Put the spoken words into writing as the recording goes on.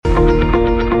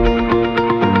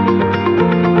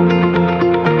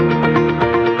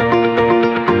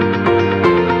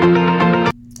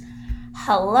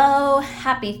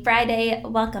Happy Friday.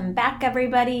 Welcome back,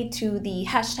 everybody, to the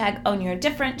hashtag Own Your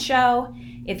Different show.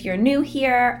 If you're new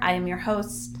here, I am your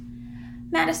host,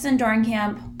 Madison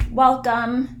Dornkamp.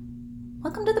 Welcome.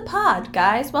 Welcome to the pod,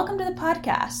 guys. Welcome to the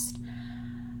podcast.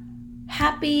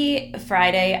 Happy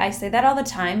Friday. I say that all the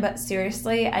time, but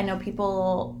seriously, I know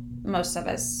most of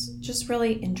us just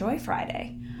really enjoy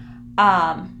Friday.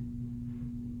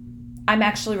 I'm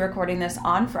actually recording this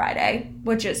on Friday,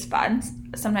 which is fun.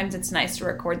 Sometimes it's nice to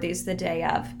record these the day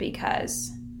of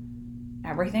because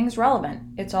everything's relevant.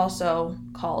 It's also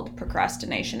called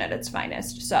procrastination at its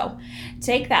finest. So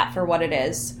take that for what it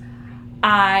is.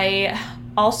 I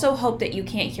also hope that you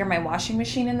can't hear my washing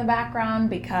machine in the background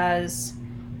because,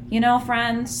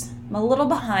 friends, I'm a little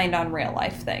behind on real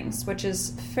life things, which is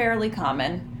fairly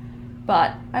common.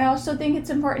 But I also think it's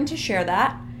important to share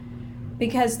that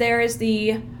because there is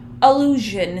the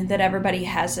illusion that everybody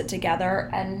has it together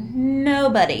and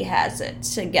nobody has it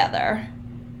together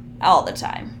all the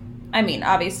time. I mean,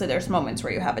 obviously there's moments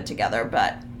where you have it together,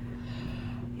 but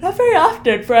not very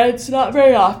often, friends, not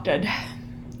very often.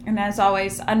 And as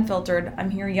always, unfiltered,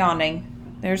 I'm here yawning.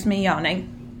 There's me yawning.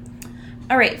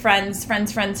 All right, friends.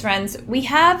 We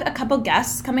have a couple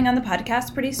guests coming on the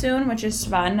podcast pretty soon, which is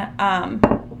fun.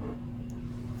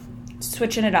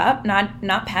 Switching it up,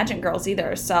 not pageant girls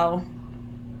either, so...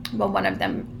 Well, one of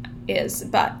them is,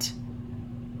 but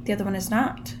the other one is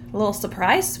not. A little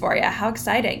surprise for you. How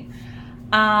exciting.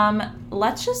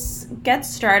 Let's just get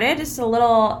started. It's a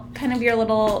little, kind of your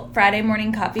little Friday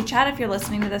morning coffee chat if you're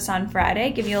listening to this on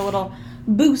Friday. Give you a little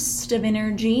boost of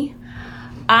energy.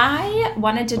 I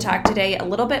wanted to talk today a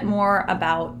little bit more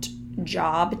about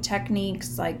job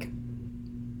techniques, like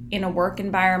in a work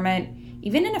environment,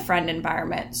 even in a friend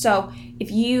environment. So if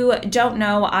you don't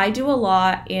know, I do a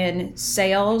lot in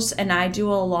sales and I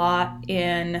do a lot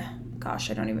in, I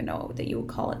don't even know that you would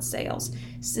call it sales.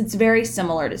 It's very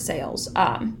similar to sales.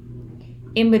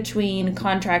 In between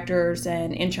contractors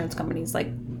and insurance companies, like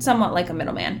somewhat like a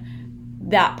middleman.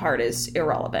 That part is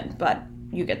irrelevant, but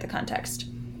you get the context.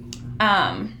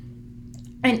 And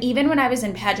even when I was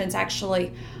in pageants,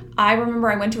 actually, I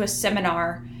remember I went to a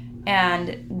seminar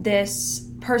and this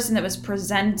person that was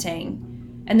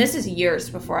presenting, and this is years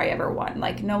before I ever won,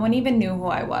 like no one even knew who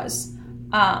I was.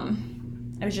 I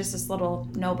was just this little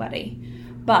nobody,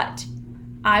 but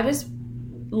I was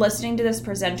listening to this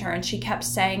presenter and she kept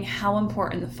saying how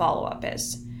important the follow-up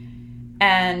is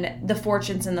and the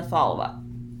fortunes in the follow-up,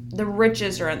 the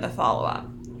riches are in the follow-up,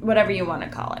 whatever you want to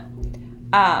call it.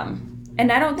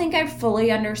 And I don't think I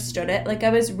fully understood it. Like I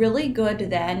was really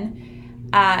good then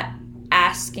at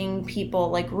asking people,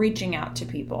 like reaching out to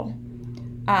people.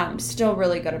 Still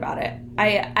really good about it.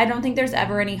 I don't think there's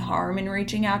ever any harm in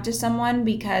reaching out to someone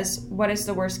because what is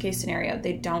the worst case scenario?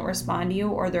 They don't respond to you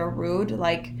or they're rude.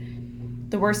 Like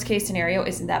the worst case scenario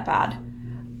isn't that bad.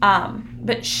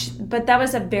 But that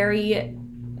was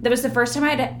the first time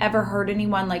I'd ever heard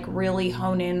anyone like really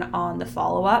hone in on the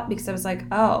follow-up because I was like,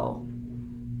 oh,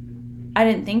 I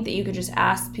didn't think that you could just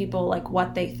ask people like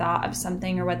what they thought of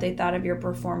something or what they thought of your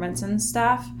performance and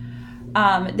stuff.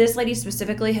 This lady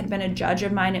specifically had been a judge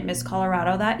of mine at Miss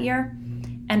Colorado that year.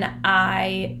 And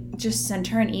I just sent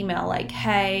her an email like,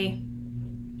 hey,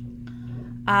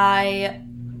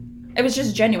 it was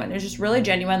just genuine. It was just really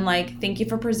genuine. Like, thank you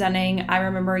for presenting. I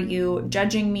remember you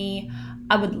judging me.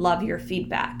 I would love your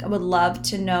feedback. I would love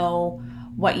to know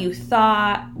what you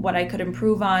thought, what I could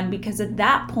improve on, because at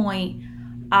that point,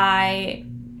 I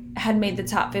had made the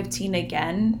top 15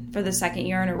 again for the second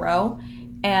year in a row.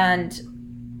 And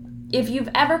if you've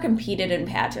ever competed in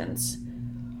pageants,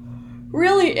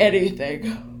 really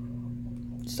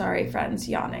anything, sorry friends,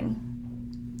 yawning,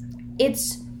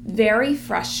 it's very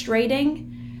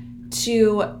frustrating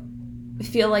to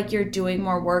feel like you're doing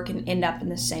more work and end up in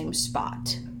the same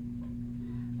spot.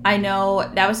 I know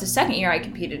that was the second year I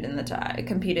competed and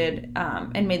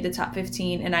made the top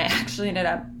 15, and I actually ended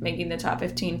up making the top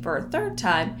 15 for a third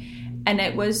time, and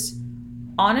it was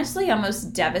honestly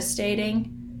almost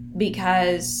devastating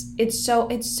because it's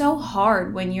so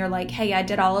hard when you're like, hey, I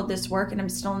did all of this work and I'm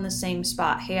still in the same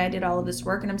spot. Hey, I did all of this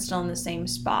work and I'm still in the same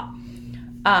spot.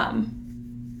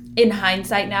 In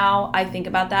hindsight now, I think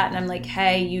about that and I'm like,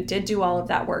 hey, you did do all of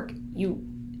that work. You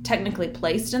technically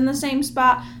placed in the same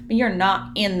spot, but you're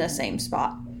not in the same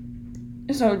spot.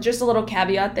 So just a little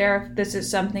caveat there. If this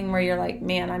is something where you're like,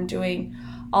 man, I'm doing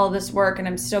all of this work and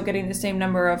I'm still getting the same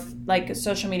number of, like,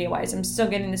 social media wise, I'm still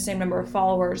getting the same number of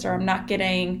followers, or I'm not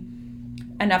getting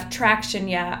enough traction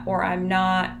yet, or I'm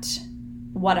not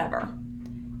whatever.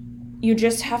 You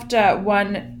just have to,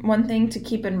 one thing to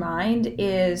keep in mind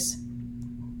is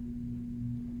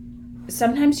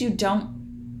sometimes you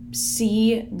don't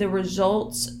see the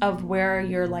results of where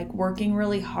you're like working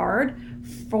really hard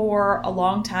for a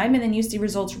long time, and then you see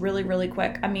results really, really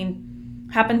quick. I mean,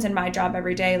 happens in my job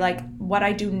every day. Like what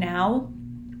I do now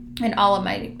in all of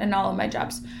my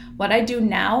jobs, what I do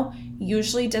now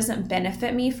usually doesn't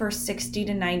benefit me for 60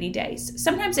 to 90 days.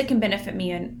 Sometimes it can benefit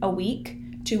me in a week,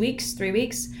 2 weeks, 3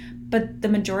 weeks, but the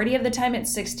majority of the time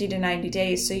it's 60 to 90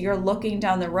 days. So you're looking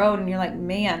down the road and you're like,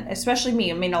 man, especially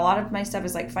me. I mean, a lot of my stuff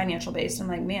is like financial based. I'm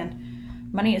like, man,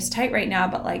 money is tight right now,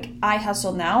 but like I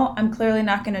hustle now. I'm clearly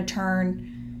not going to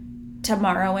turn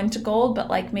tomorrow into gold, but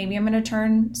like maybe I'm going to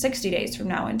turn 60 days from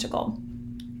now into gold.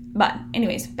 But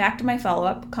anyways, back to my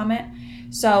follow-up comment.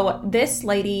 So this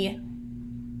lady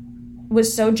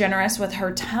was so generous with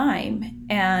her time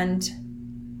and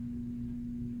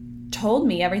told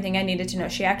me everything I needed to know.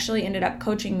 She actually ended up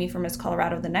coaching me for Miss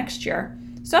Colorado the next year.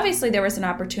 So obviously there was an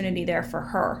opportunity there for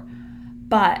her.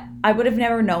 But I would have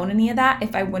never known any of that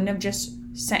if I wouldn't have just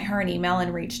sent her an email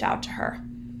and reached out to her.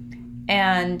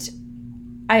 And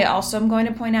I also am going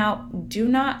to point out, do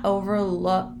not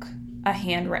overlook a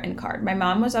handwritten card. My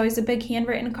mom was always a big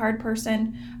handwritten card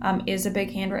person, is a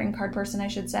big handwritten card person, I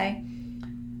should say.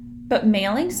 But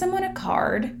mailing someone a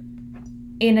card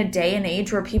in a day and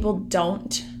age where people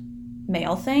don't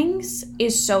mail things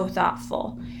is so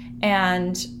thoughtful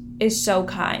and is so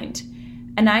kind.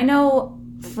 And I know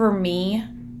for me,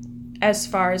 as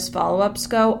far as follow-ups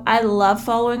go, I love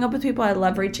following up with people. I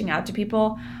love reaching out to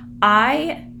people.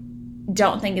 I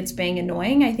don't think it's being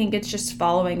annoying. I think it's just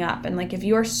following up. And like if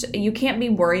you can't be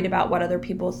worried about what other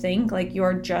people think, like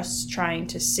you're just trying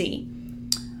to see.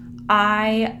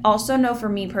 I also know for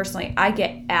me personally, I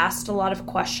get asked a lot of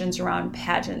questions around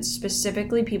pageants,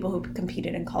 specifically people who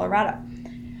competed in Colorado,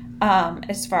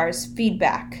 as far as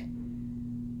feedback.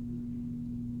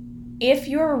 If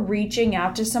you're reaching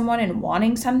out to someone and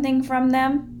wanting something from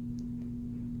them,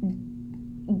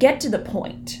 get to the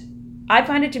point. I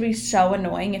find it to be so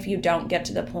annoying if you don't get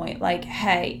to the point. Like,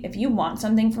 hey, if you want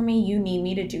something from me, you need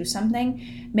me to do something,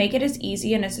 make it as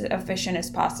easy and as efficient as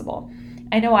possible.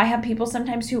 I know I have people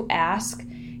sometimes who ask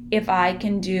if I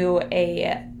can do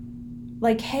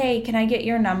like, hey, can I get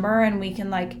your number and we can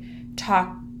like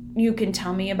talk, you can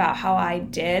tell me about how I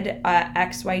did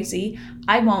XYZ.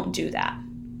 I won't do that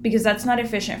because that's not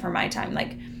efficient for my time.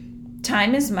 Like,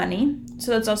 time is money.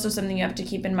 So that's also something you have to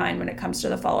keep in mind when it comes to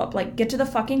the follow-up. Like, get to the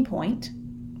fucking point.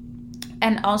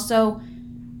 And also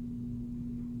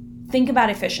think about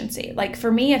efficiency. Like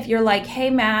for me, if you're like, hey,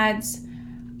 Mads,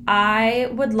 I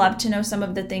would love to know some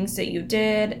of the things that you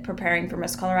did preparing for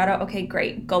Miss Colorado. Okay,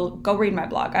 great. Go read my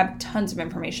blog. I have tons of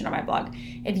information on my blog.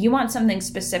 If you want something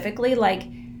specifically like,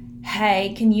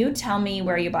 hey, can you tell me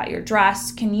where you bought your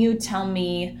dress? Can you tell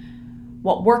me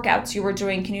what workouts you were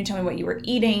doing? Can you tell me what you were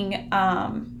eating?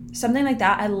 Something like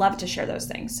that. I love to share those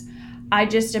things.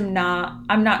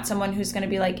 I'm not someone who's going to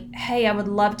be like, hey, I would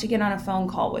love to get on a phone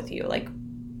call with you. Like,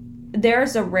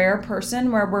 there's a rare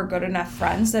person where we're good enough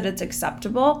friends that it's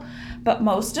acceptable, but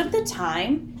most of the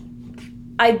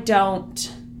time, I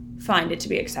don't find it to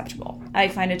be acceptable. I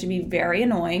find it to be very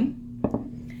annoying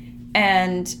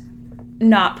and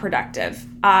not productive.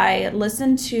 I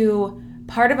listened to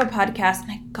part of a podcast,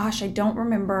 and I don't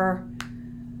remember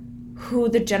who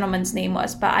the gentleman's name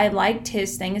was, but I liked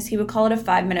his thing is he would call it a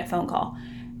 5-minute phone call.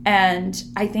 And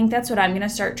I think that's what I'm going to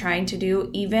start trying to do,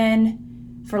 even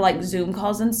for like Zoom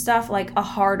calls and stuff, like a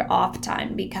hard off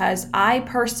time, because I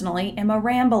personally am a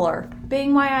rambler,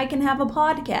 being why I can have a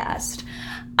podcast.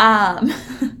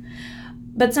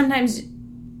 But sometimes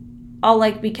I'll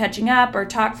like be catching up or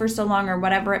talk for so long or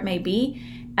whatever it may be,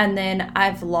 and then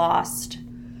I've lost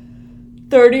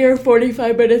 30 or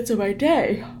 45 minutes of my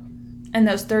day. And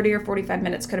those 30 or 45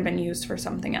 minutes could have been used for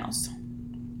something else.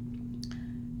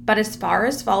 But as far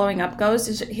as following up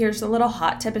goes, here's a little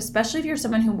hot tip, especially if you're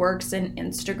someone who works in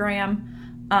Instagram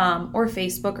or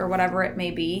Facebook or whatever it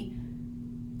may be.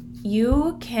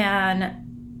 You can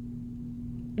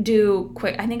do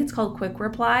I think it's called quick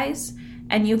replies,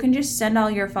 and you can just send all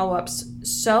your follow-ups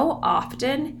so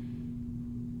often,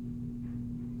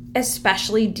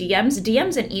 especially DMs.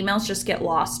 DMs and emails just get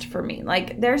lost for me.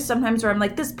 Like, there's sometimes where I'm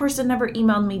like, this person never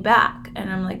emailed me back. And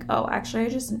I'm like, oh, actually, I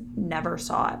just never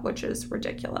saw it, which is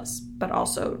ridiculous, but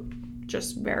also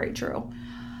just very true.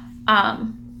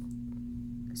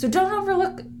 So don't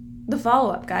overlook the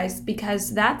follow-up, guys,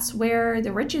 because that's where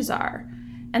the riches are.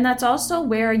 And that's also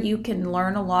where you can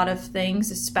learn a lot of things,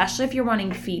 especially if you're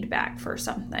wanting feedback for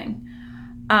something.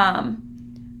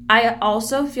 I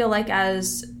also feel like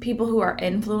as people who are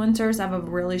influencers, I have a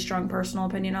really strong personal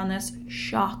opinion on this.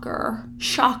 Shocker,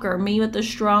 me with a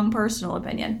strong personal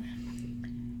opinion.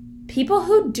 People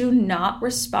who do not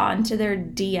respond to their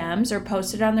DMs or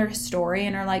post it on their story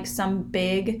and are like some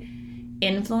big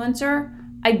influencer,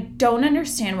 I don't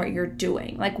understand what you're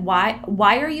doing. Like, why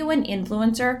are you an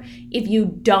influencer if you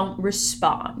don't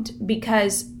respond?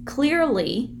 Because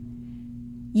clearly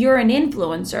you're an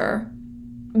influencer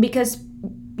because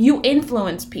you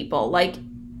influence people. Like,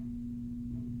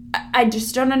 I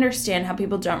just don't understand how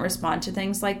people don't respond to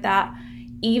things like that,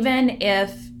 even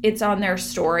if it's on their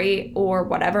story or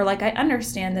whatever. Like, I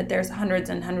understand that there's hundreds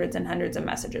and hundreds and hundreds of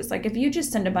messages. Like, if you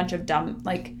just send a bunch of dumb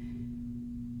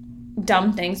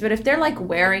things, but if they're like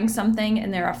wearing something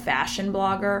and they're a fashion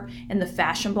blogger and the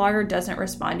fashion blogger doesn't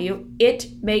respond to you,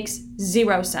 it makes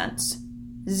zero sense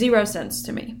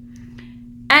to me.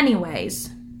 Anyways,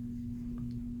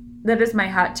 that is my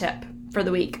hot tip for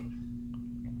the week.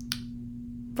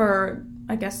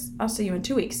 I guess I'll see you in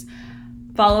 2 weeks.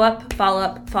 Follow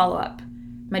up.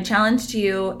 My challenge to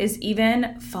you is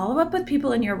even follow up with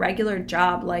people in your regular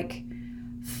job. Like,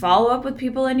 follow up with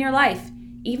people in your life.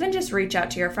 Even just reach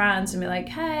out to your friends and be like,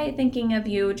 hey, thinking of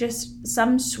you. Just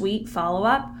some sweet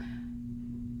follow-up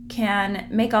can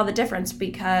make all the difference,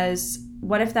 because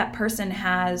what if that person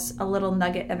has a little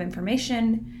nugget of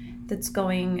information that's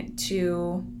going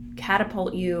to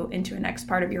catapult you into a next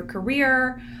part of your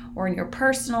career or in your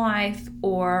personal life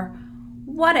or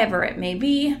whatever it may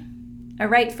be. All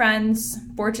right, friends,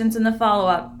 fortune's in the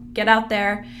follow-up. Get out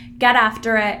there, get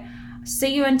after it.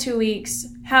 See you in 2 weeks.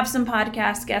 Have some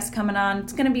podcast guests coming on.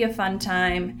 It's going to be a fun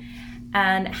time,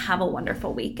 and have a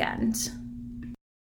wonderful weekend.